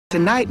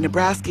Tonight,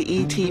 Nebraska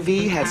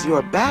ETV has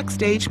your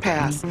backstage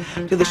pass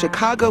to the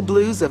Chicago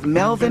blues of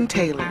Melvin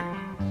Taylor.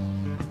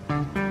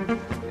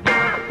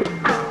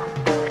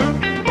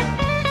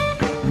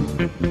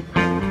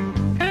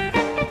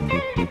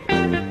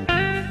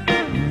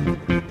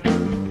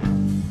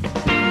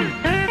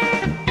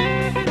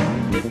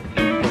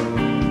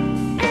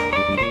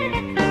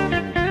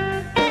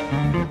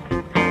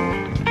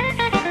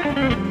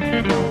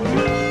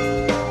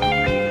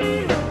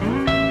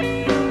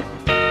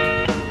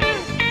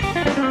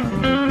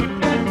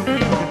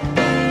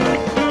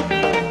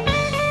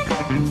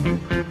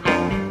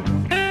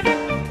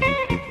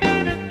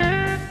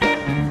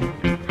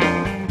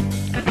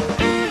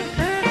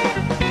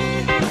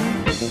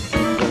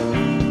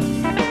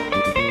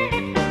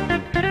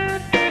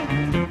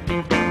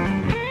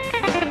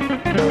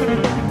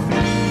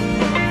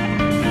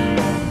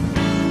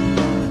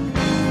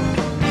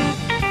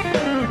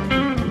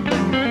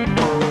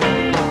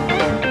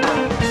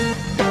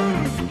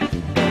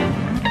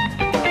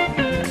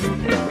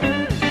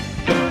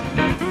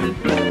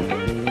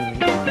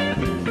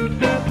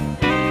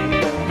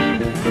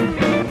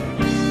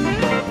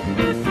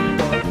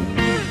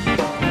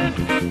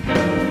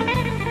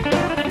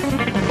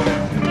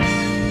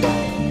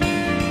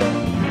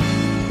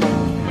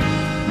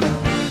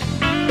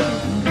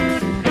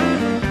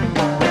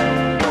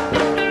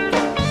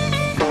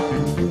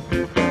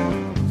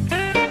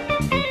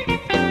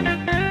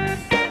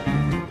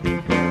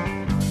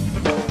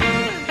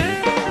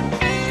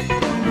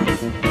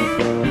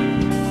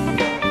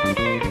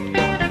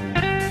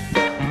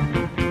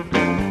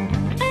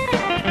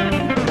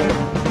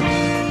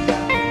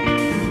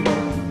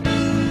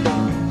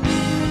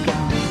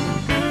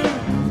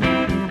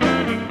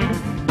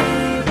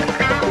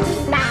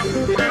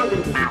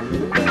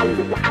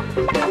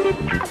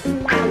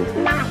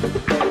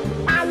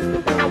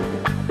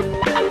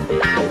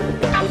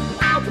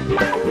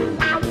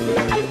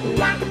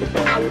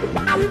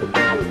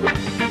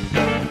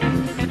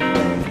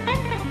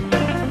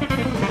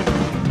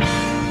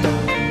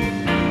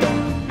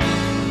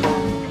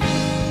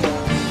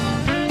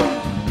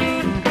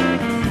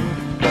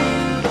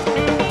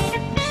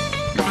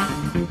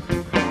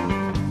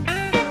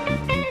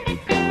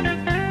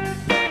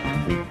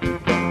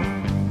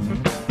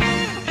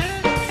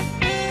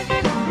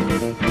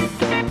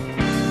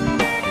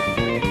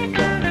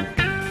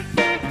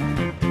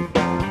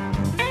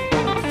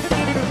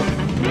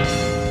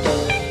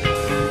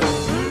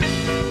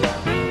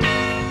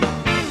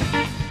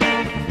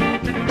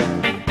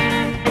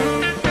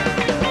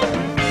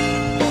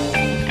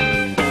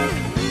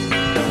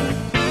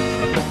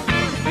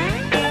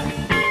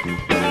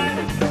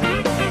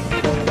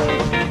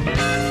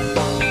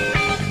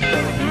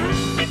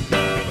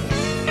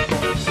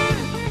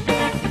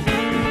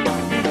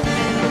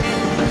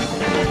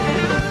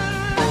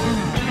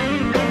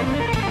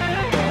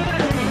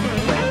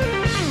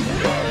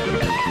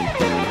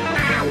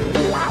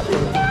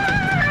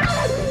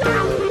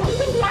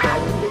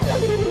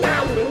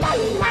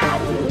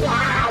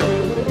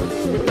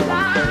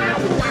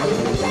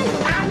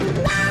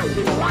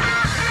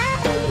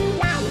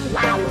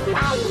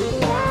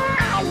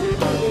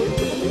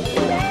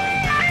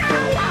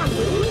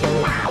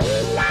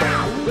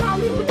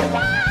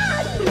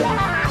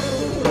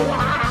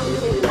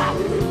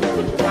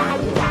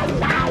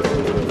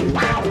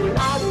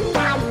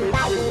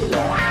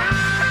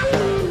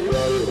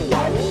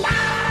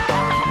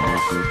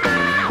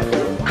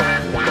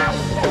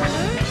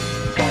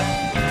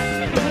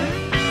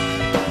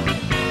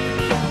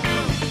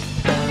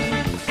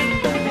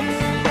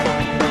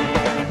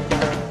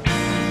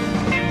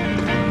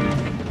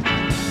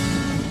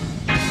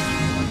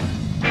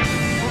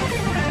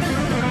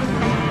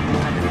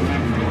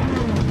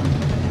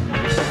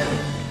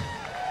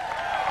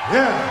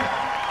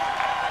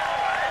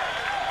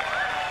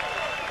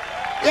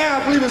 Yeah,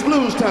 I believe it's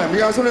blues time. You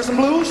guys want to listen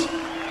to some blues?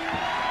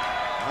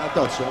 I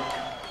thought so.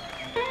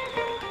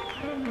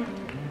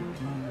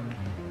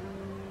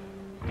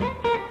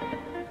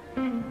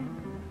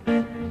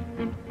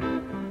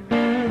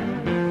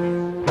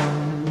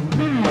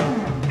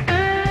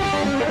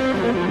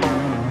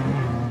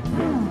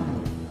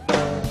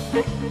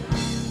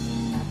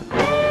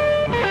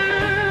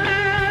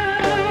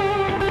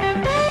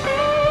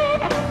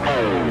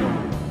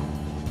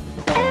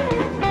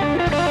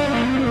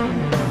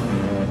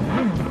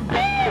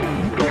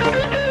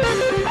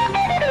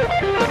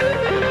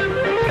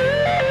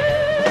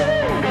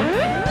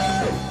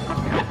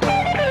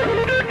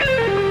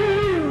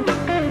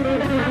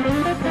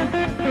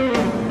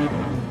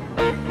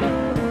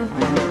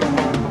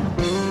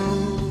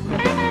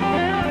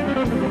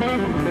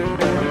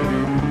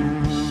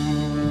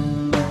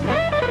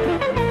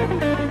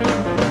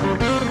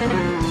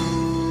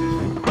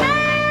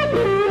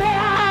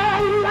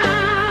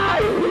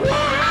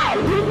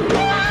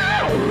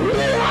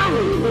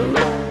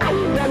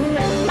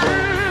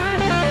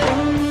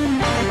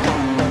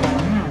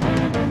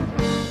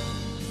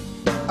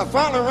 I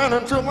finally ran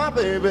into my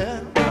baby.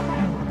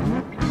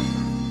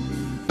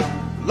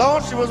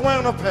 Lord, she was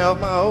wearing a pair of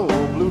my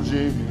old blue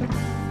jeans.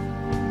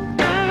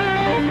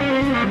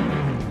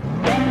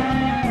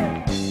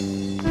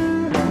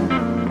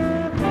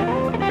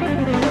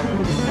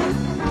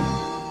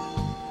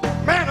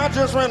 Man, I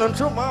just ran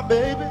into my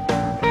baby.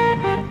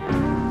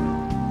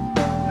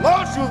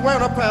 Lord, she was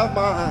wearing a pair of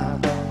my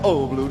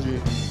old blue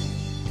jeans.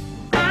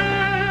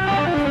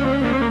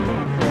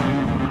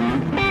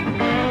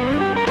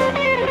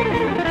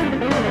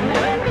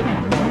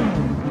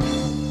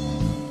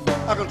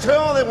 I can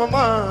tell they were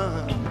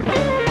mine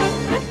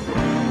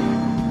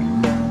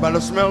by the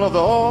smell of the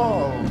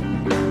oil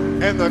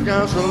and the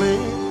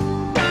gasoline.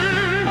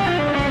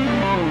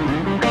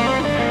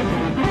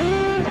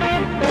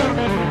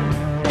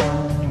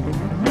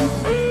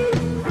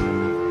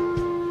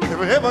 If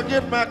I ever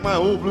get back my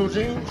old blue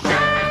jeans,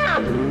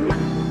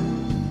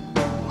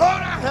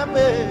 Lord, I'm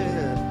happy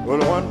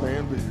with a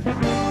one-man band.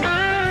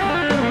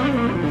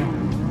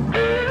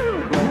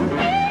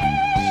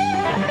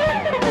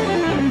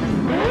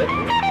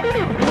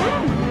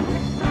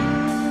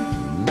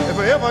 If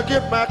I ever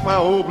get back my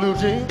old blue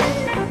jeans,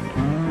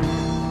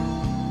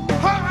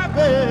 I'm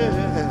happy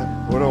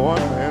with a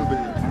one-man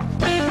band.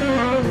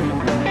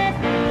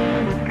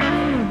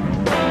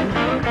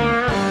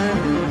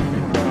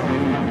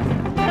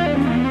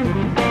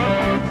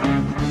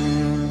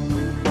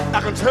 I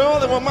can tell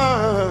they were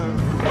mine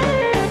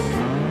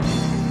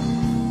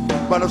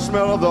by the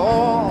smell of the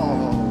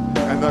oil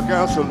and the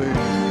gasoline.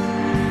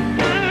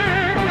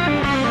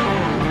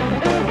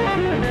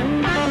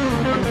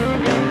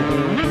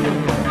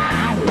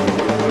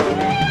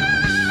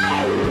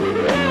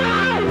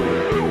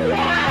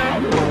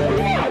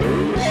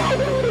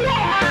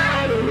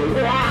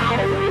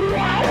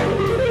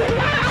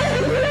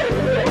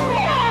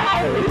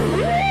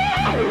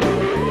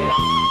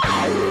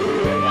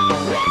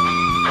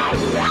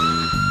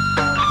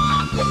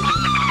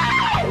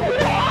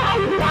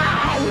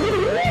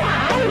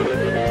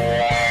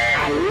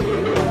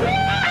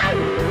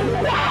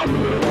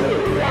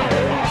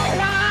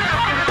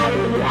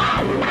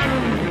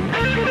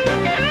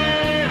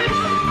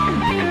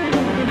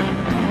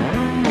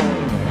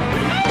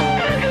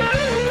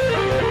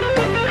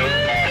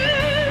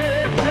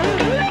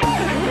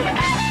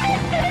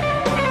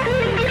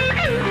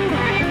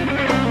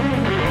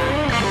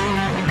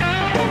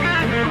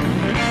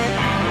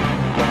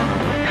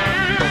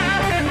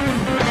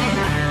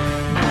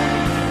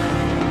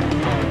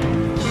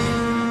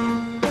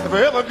 If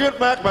I ever get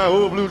back my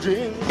old blue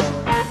jeans,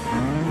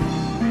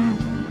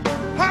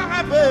 I'm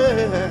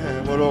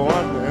happy with a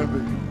one-man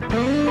band.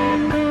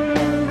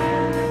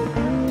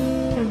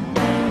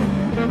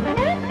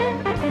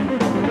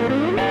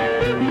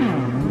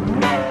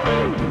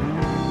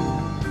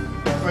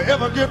 If I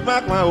ever get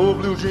back my old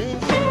blue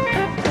jeans,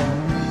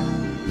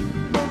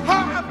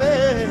 I'm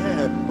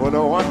happy with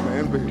a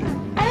one-man band.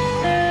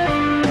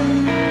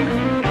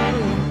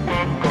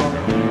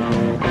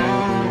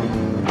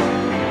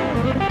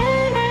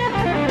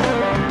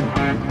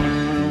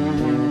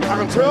 I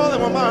can tell they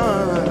were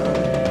mine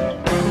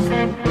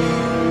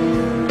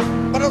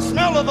by the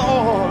smell of the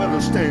oil and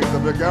the stains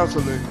of the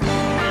gasoline.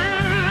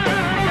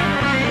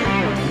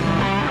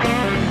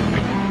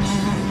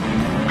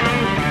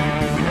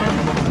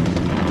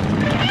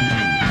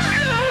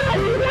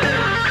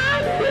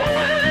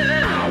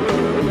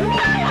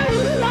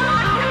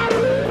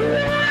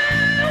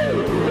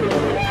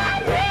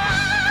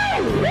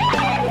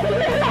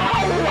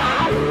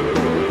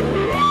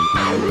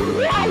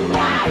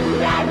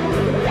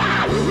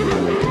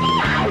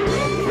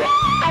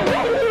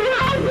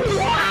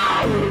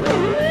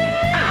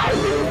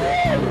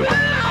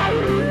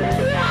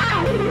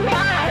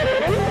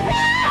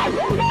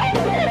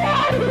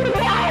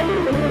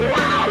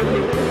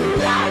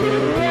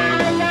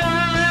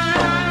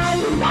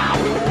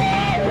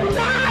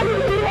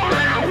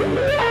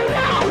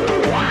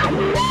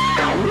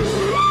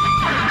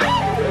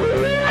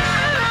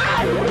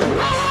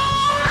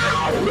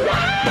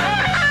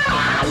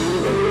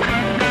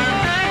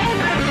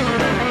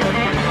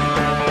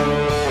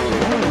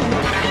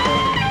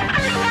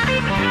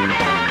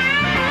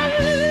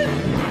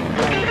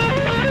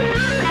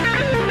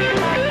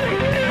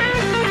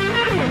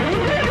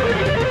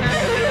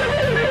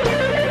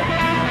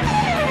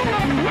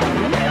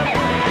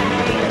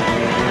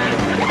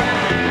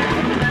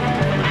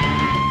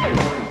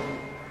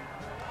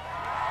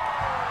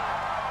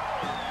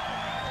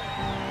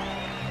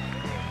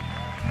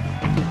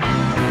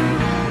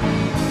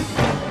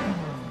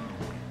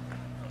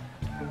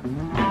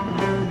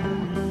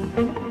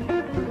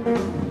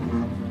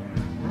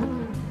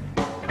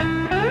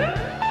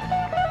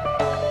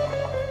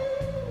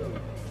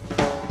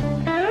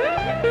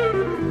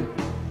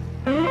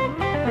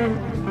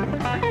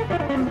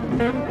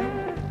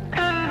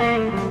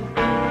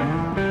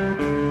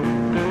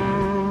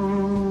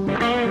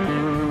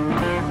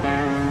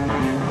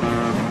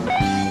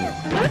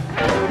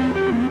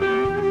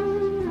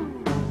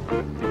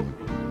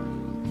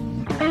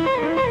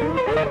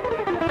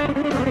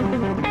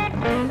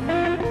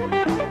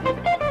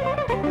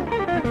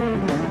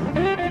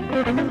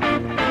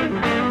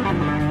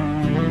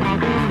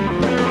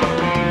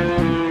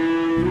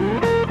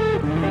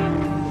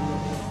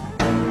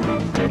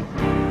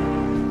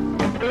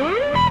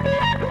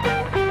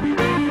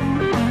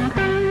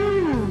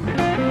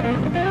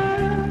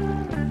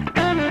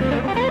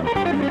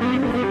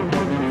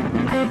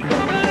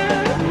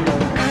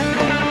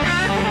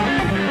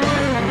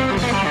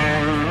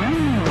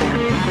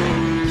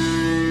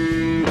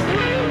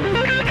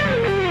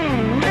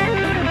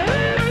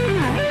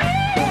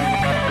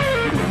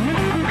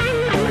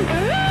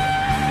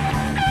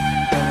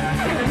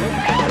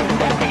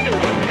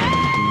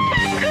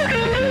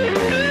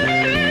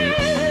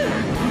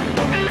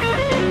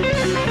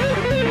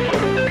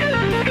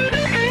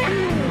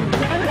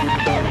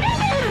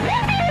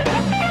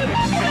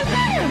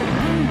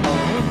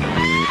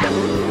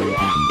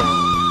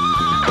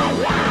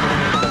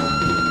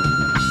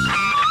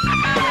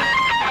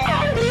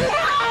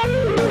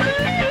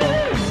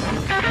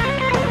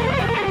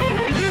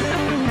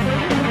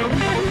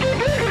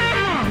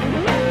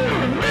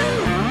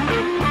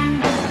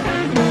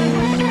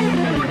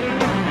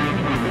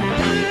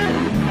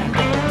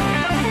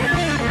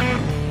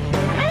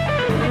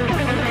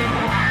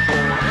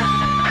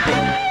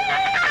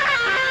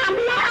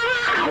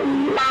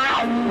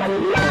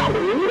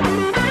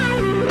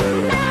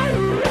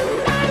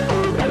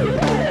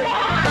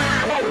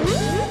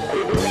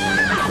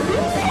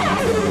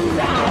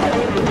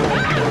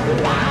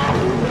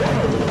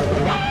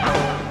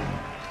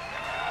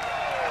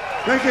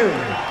 Thank you.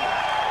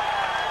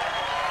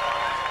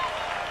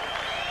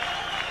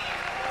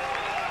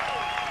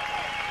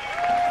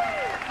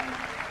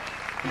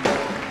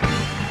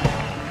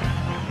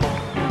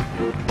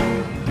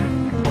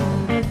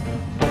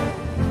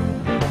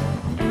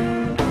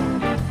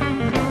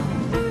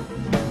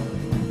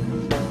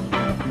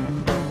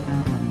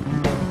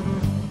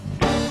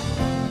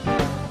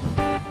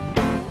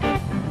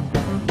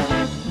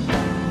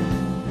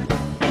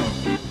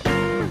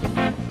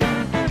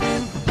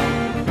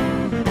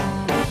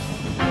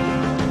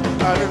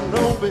 I didn't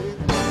know, baby,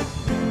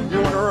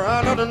 you went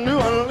around out of New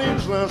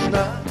Orleans last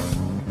night.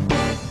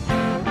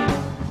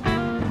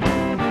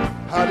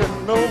 I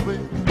didn't know,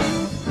 baby,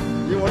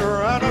 you went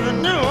around out of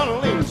New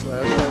Orleans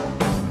last night.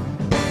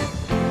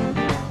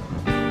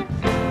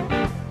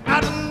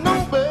 I didn't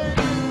know,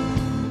 baby,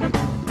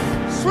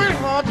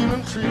 sweetheart, you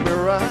didn't treat me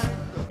right.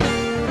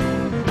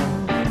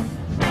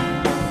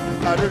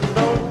 I didn't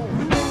know,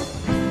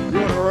 you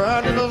went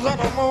around in those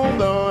other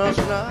moments last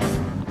night.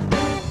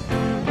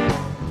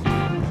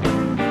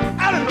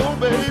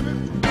 Baby,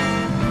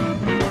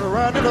 went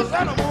around in those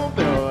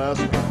automobile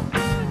last night.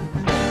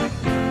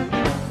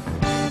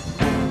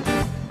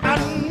 I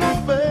know,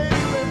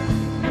 baby,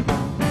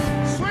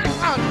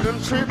 sweetheart, you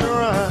didn't treat me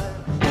right.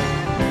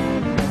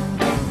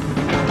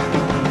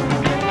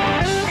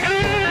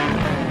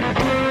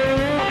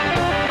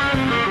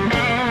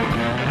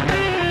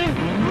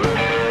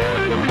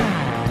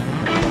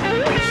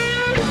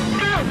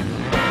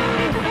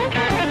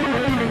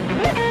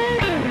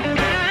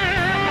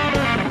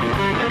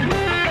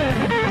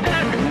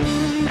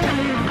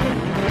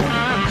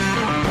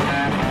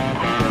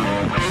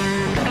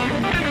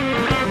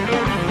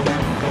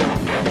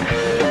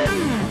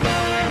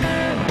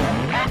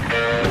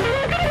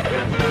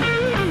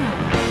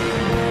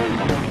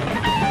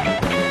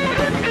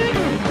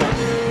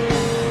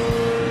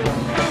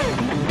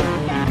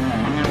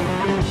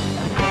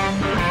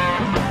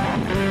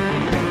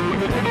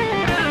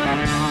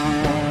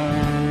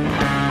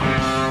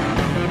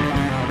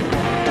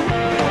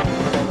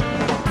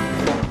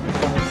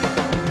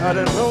 I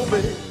didn't know,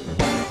 baby,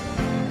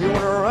 you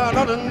went around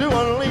out of New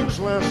Orleans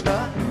last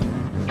night.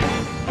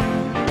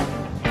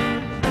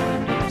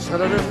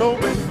 Said I didn't know,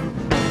 baby,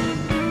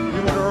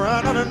 you went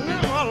around out of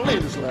New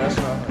Orleans last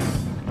night.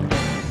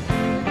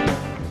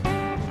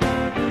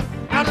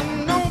 I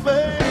didn't know,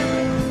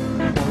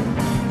 baby,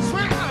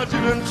 sweetheart, you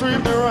didn't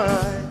treat me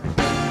right.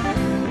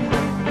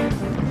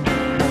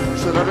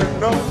 Said I didn't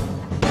know,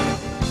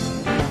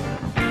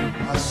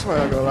 I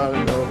swear, girl, I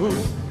didn't know who.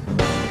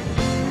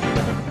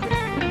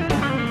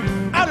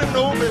 I didn't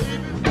know, baby.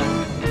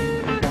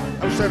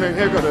 I'm sitting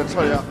here gonna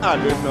tell you I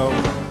didn't know.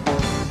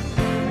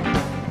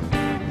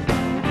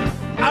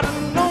 I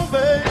didn't know,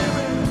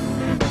 baby.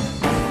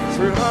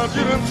 Sweetheart,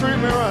 you didn't treat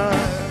me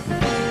right.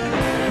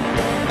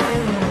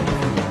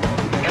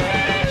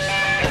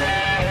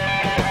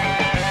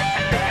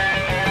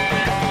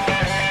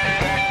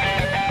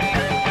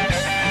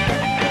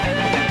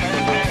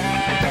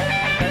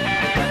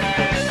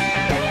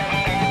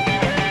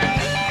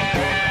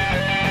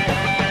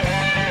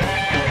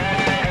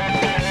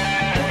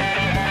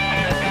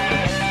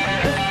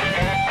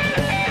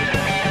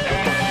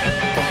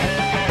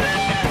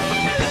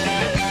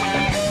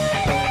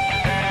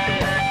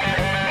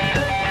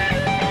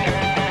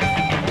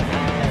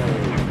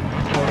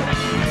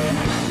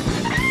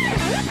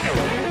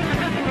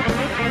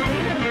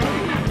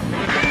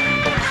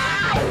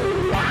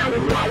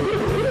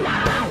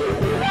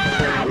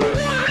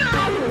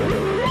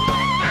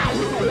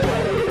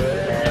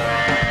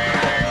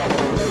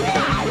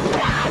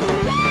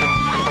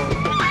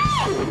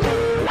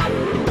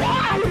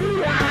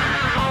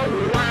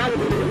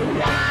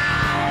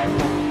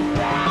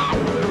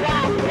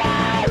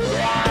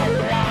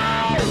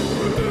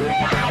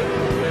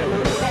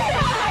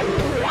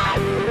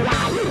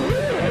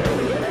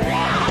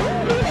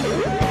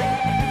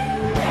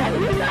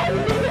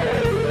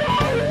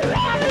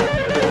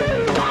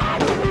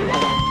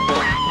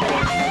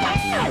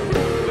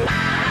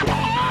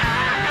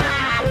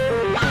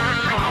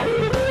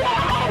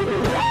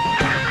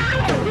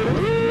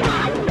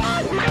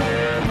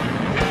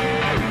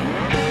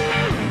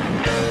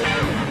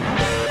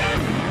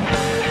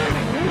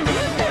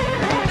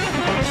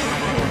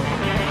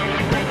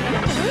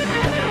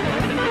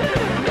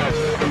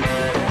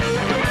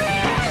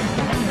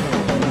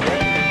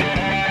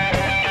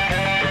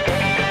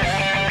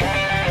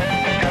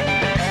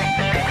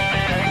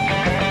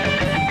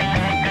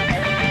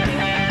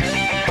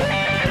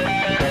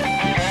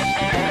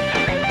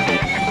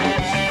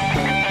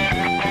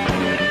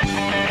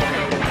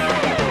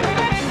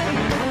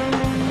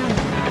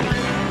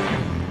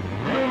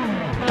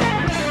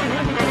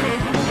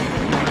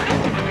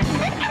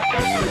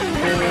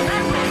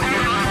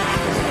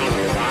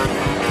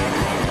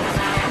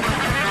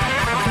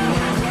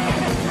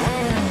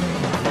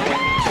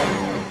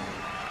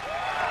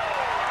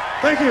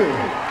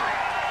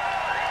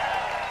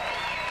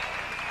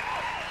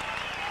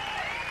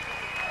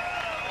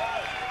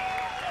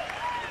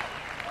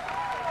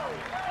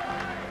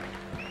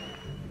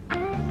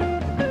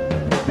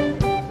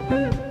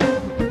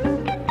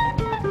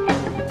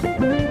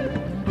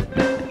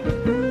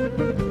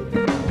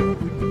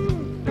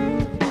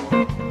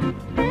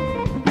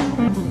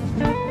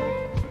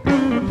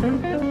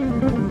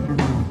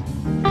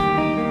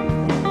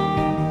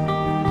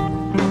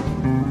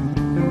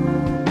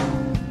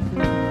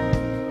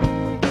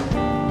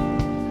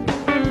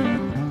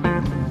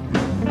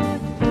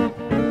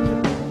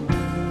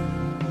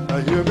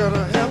 You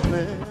gotta help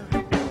me.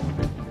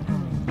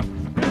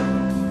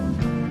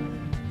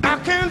 I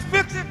can't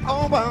fix it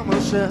all by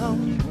myself.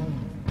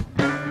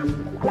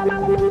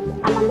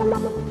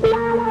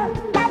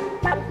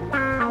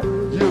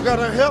 You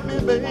gotta help me,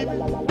 baby.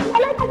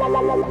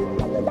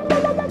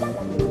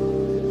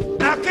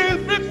 I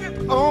can't fix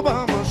it all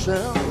by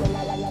myself.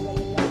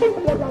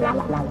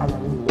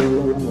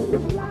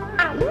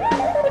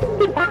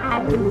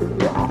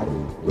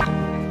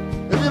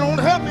 If you don't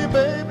help me,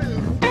 baby,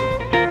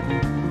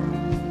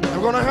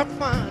 I'm gonna have to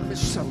find me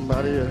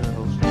somebody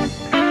else.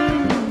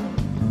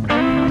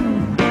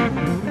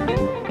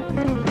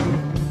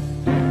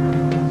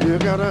 You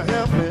gotta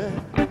help me.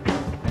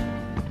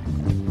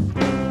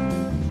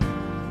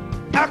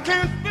 I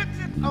can't fix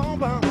it all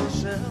by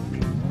myself.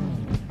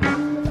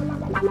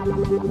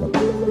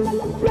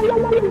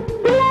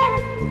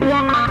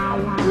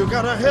 You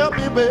gotta help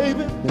me,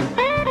 baby.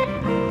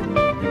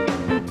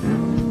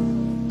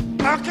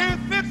 I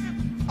can't fix it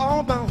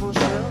all by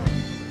myself.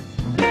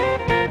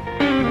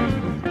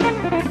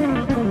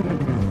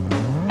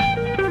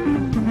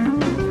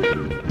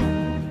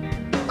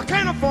 I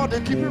can't afford to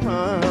keep you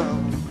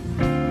around,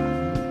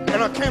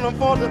 and I can't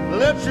afford to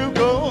let you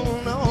go,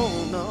 no,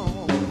 no.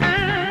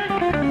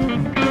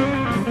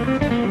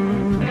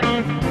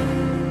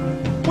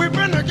 We've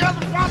been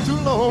together far too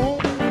long.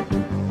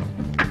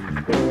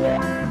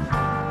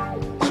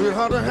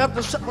 Sweetheart, I have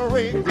to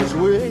separate this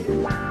way.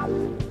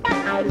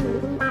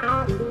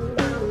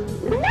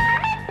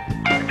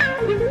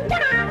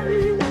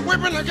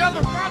 We've been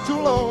together far too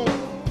long.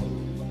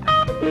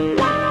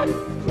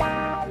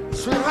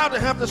 Sweetheart, I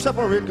have to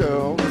separate,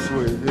 girl, this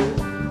way.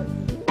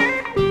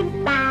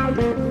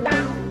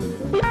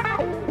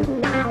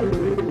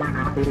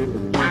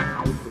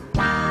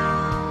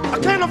 I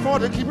can't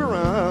afford to keep you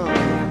around,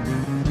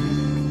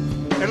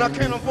 and I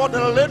can't afford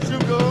to let you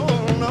go,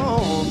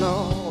 no,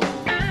 no.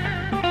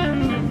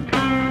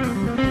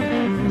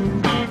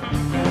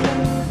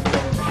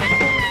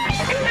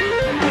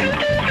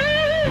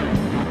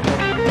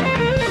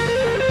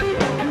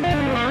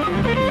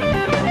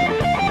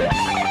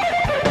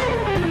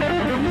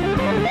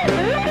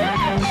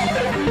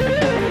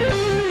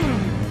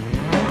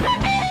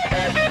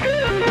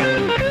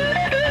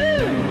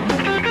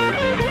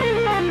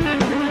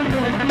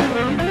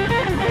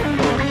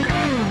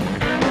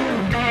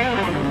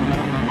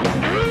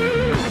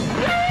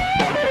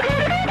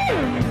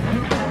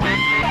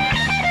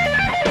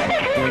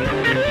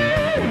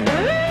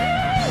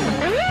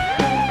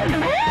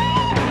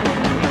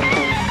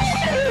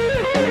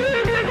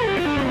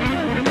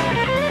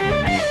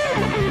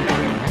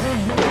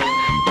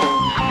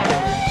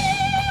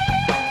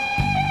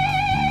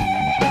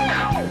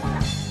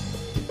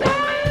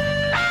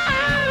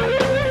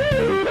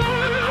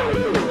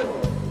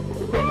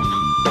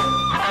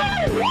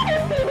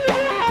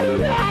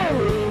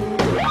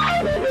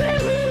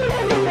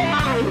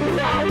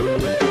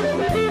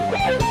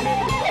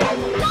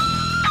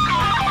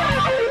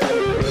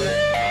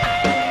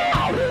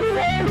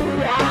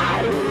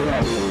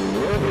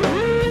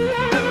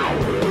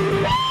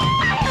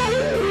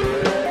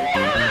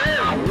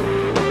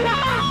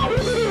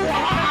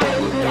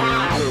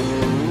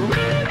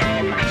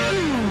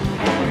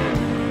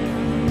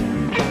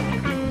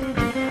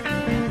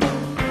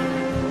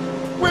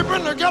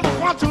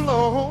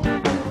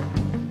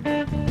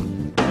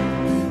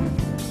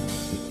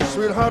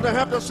 Sweetheart, I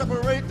have to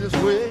separate this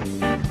way.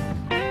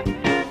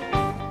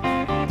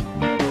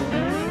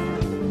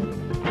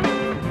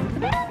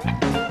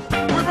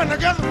 We've been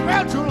together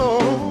far too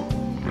long.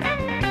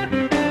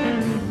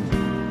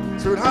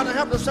 Sweetheart, I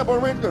have to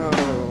separate, girl,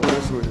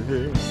 this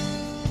way.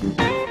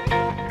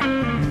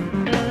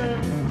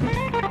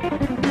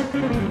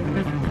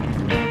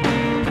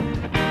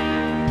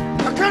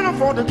 I can't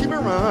afford to keep you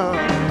around,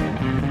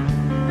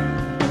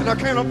 and I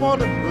can't afford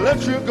to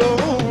let you go,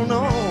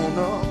 no,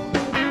 no.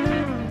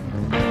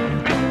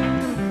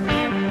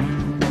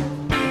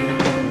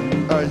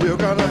 You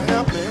gotta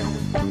help me.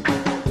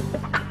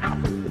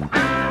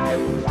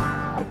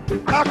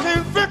 I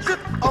can't fix it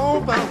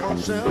all by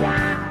myself.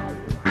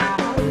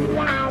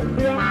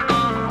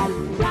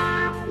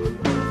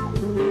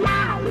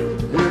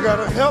 You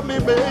gotta help me,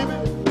 baby.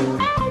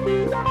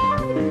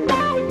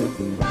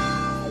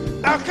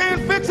 I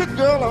can't fix it,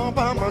 girl, all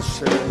by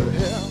myself.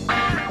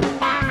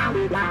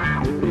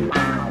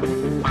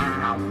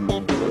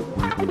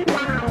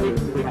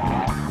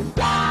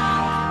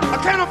 I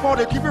can't afford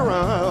to keep you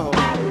around,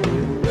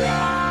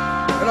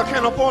 and I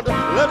can't afford to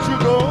let you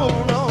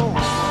go, no.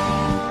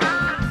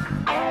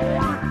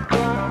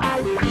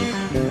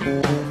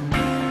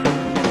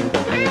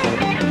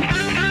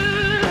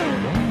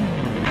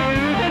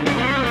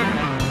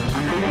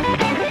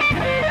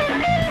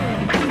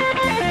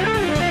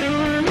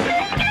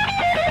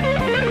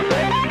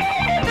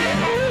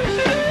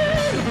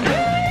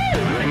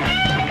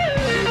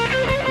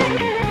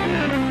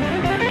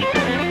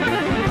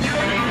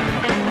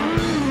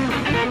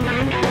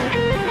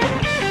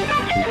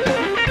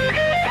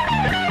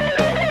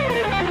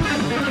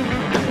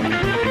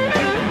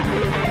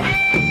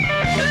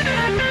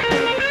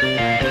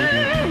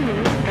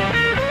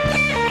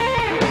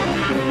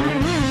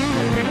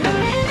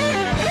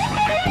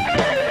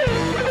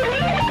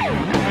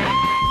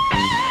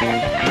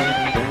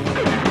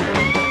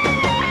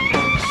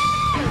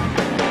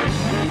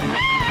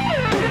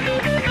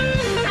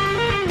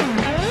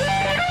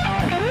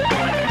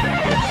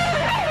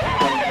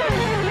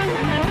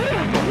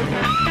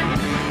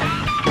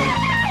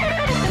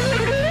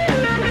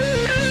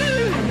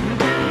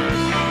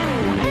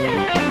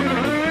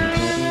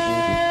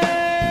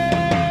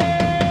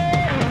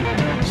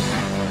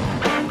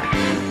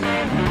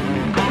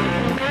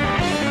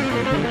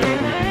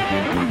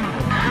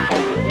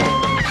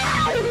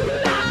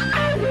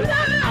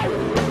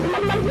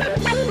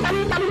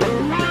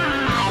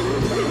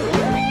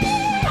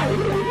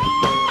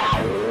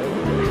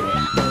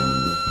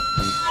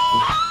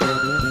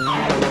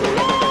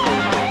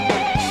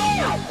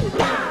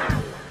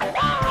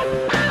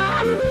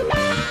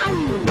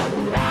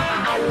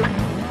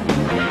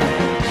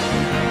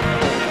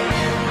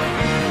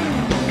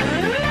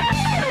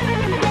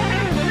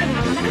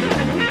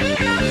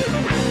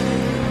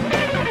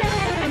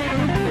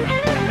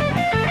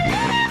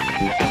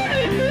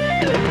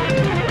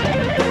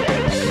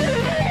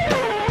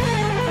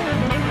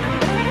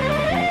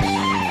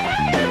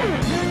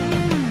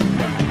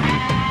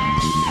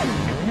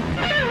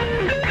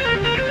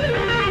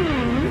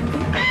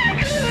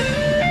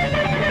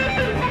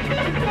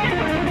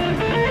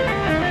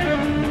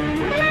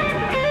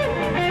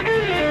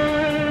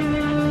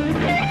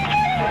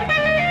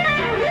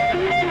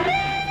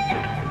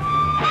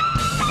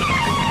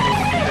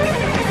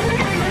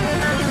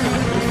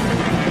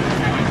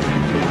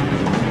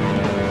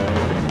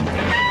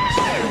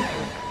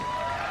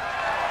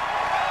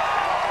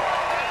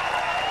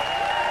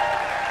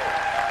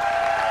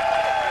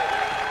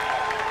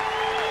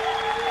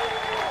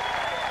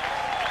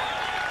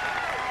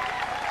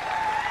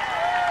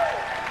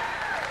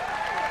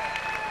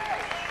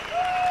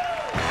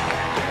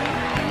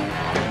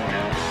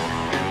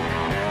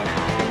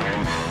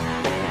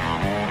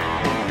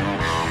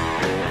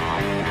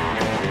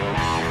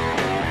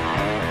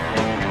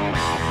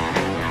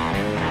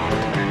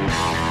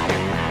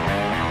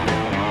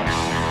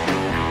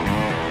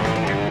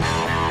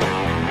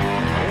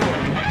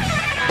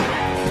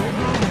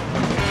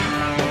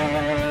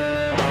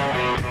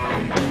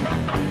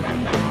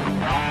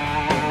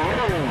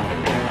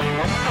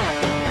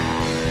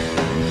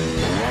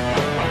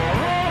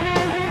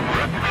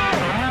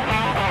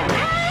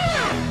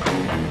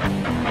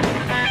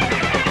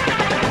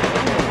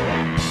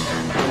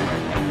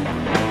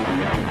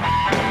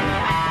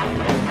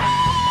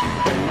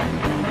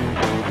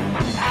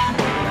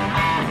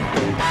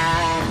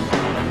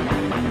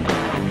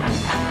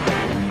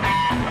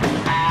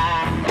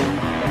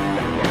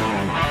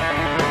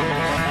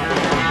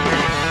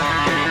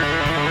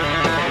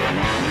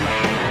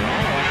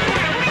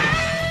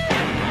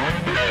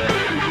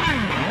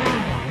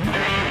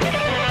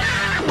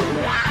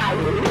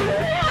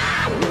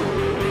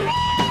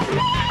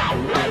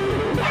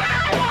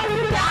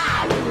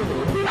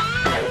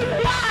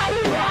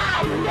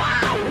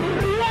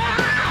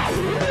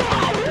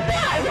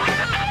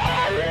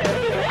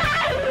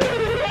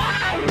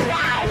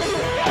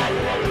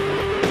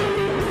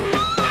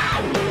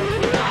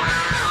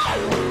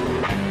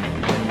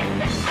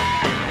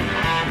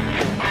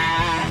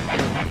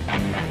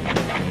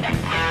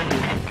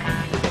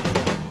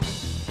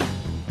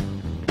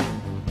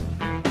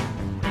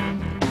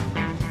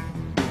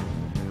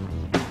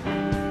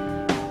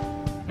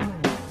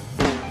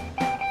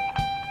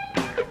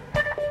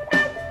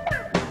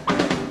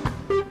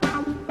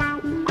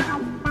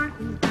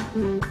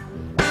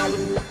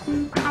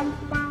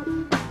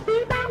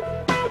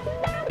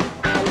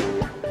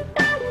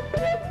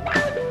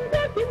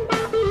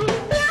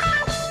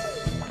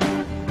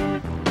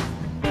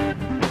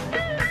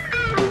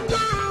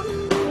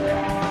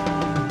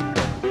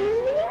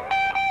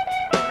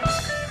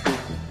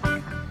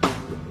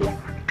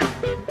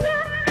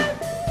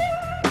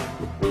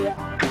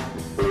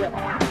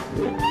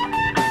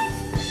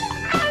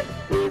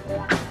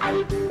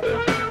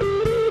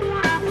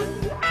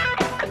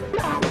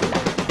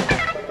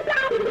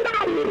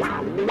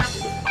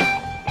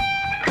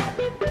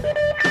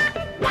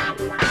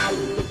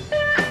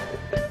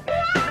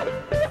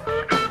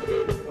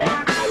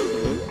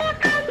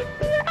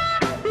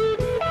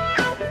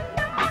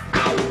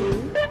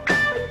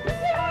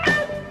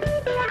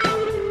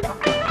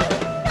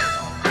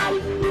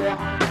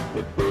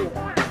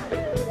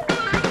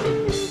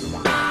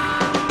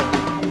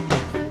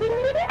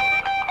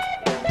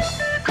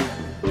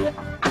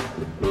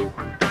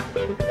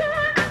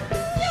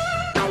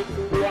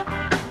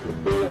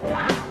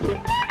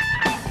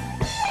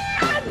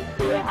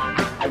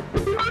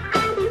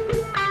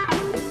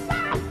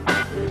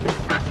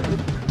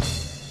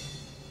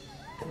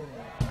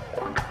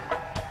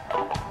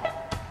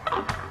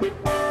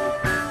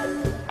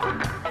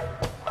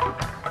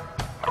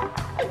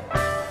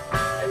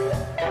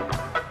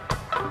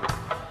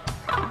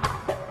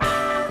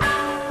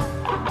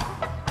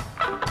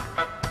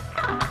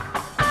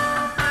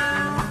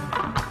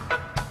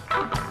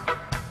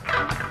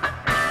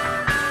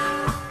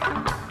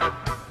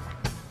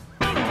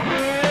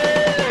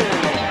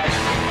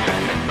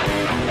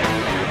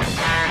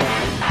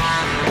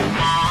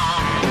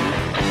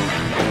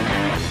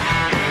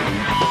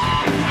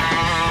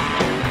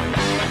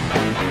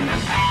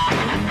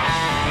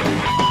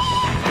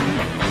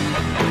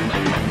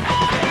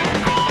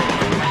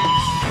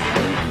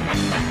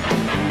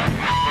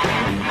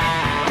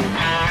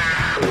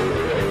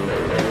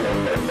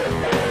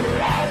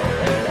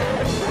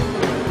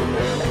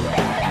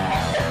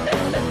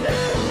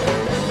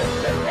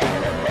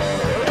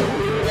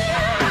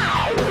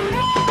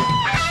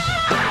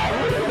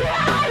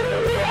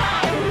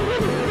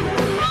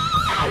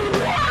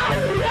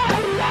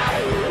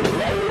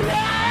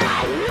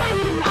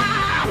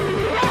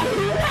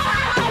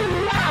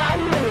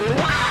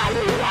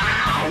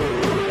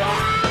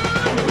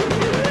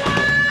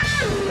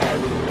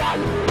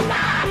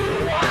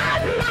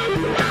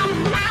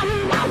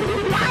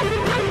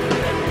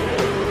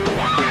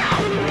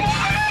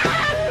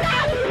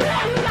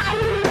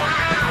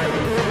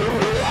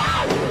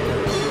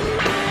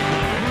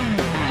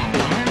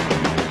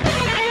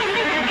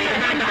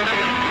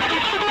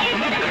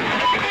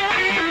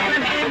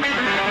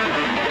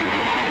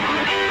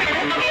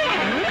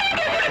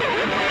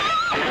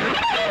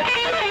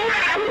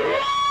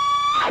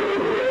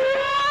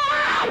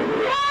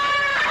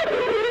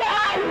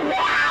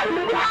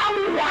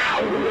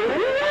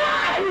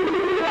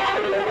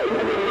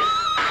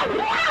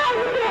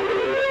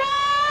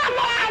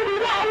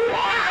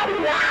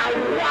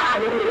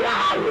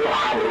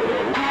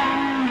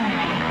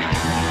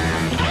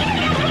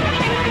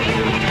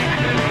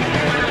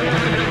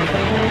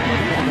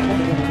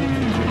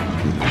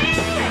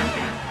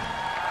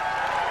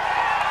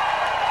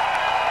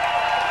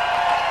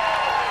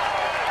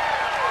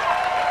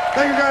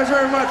 Thank you guys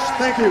very much.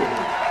 Thank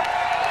you.